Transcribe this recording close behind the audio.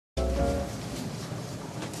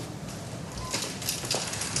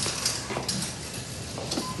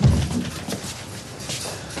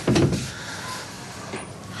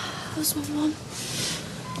someone.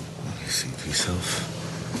 You see for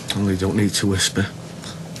yourself. Only don't need to whisper.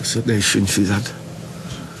 The sedation she's had.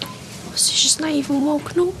 So she's not even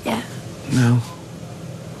woken up yet? No.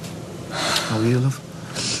 How are you, love?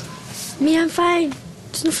 Me, I'm fine.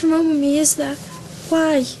 There's nothing wrong with me, is there?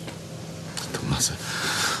 Why? It don't matter.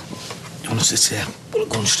 You want to sit here? Well,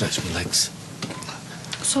 go and stretch my legs.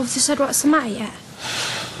 So have they said what's the matter yet?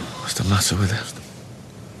 What's the matter with her?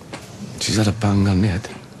 She's had a bang on the head.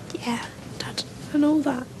 Yeah, Dad, I know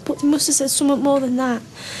that. But they must have said something more than that.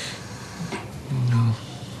 No,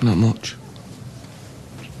 not much.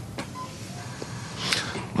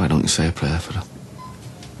 Why don't you say a prayer for her?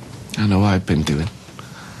 I know I've been doing.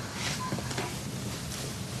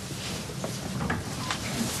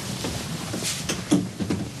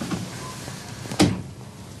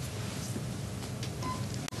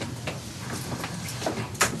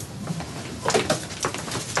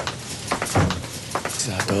 This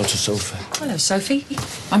is our daughter, Sophie. Hello, Sophie.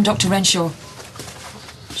 I'm Dr. Renshaw.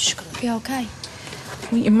 She's gonna be okay.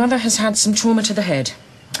 Well, your mother has had some trauma to the head.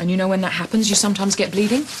 And you know when that happens, you sometimes get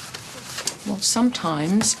bleeding? Well,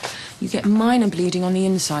 sometimes you get minor bleeding on the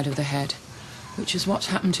inside of the head, which is what's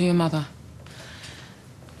happened to your mother.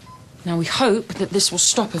 Now, we hope that this will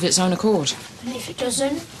stop of its own accord. And if it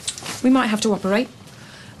doesn't? We might have to operate.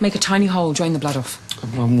 Make a tiny hole, drain the blood off.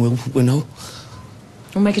 And when will we know?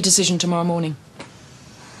 We'll make a decision tomorrow morning.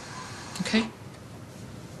 Okay?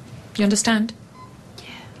 You understand? Yeah.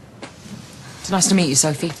 It's nice to meet you,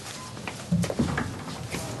 Sophie.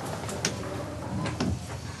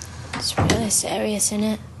 It's really serious,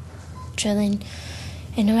 innit? Drilling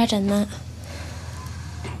in her head and that.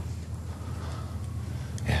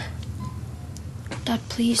 Yeah. Dad,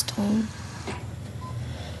 please don't.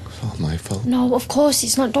 It's all my fault. No, of course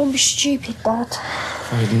it's not. Don't be stupid, Dad.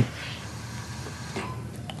 If I hadn't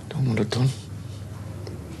done what I'd done,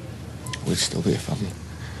 we'd still be a family.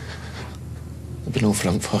 There'd be no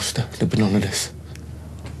Frank Foster. There'd be none of this.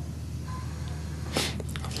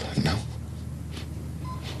 I've learned now.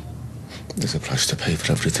 There's a price to pay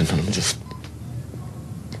for everything, and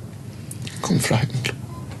I'm frightened.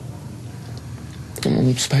 And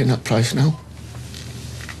Mum's paying that price now.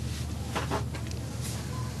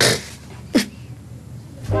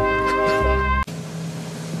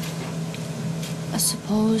 I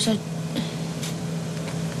suppose I...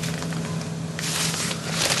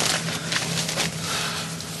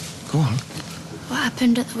 Go on. What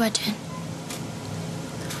happened at the wedding?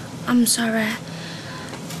 I'm sorry.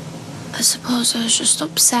 I suppose I was just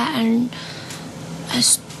upset and I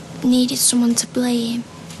just needed someone to blame.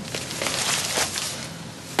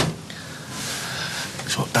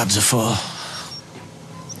 That's what dads are for.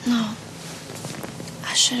 No,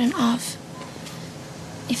 I shouldn't have.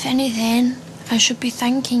 If anything, I should be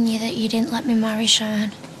thanking you that you didn't let me marry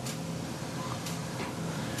Sian.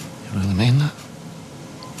 You really mean that?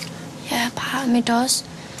 Yeah, part of me does.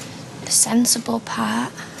 The sensible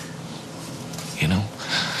part. You know,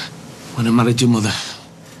 when I married your mother,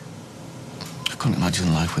 I couldn't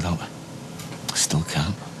imagine life without her. I still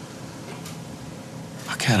can't.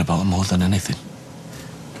 I care about her more than anything.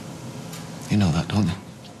 You know that, don't you?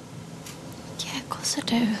 Yeah, of course I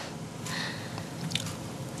do.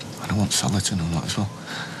 And I want Sally to know that as well.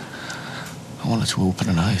 I want her to open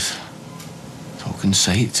her eyes so I can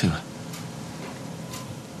say it to her.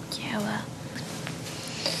 Yeah, well,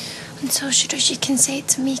 until she does, you can say it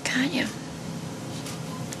to me, can't you?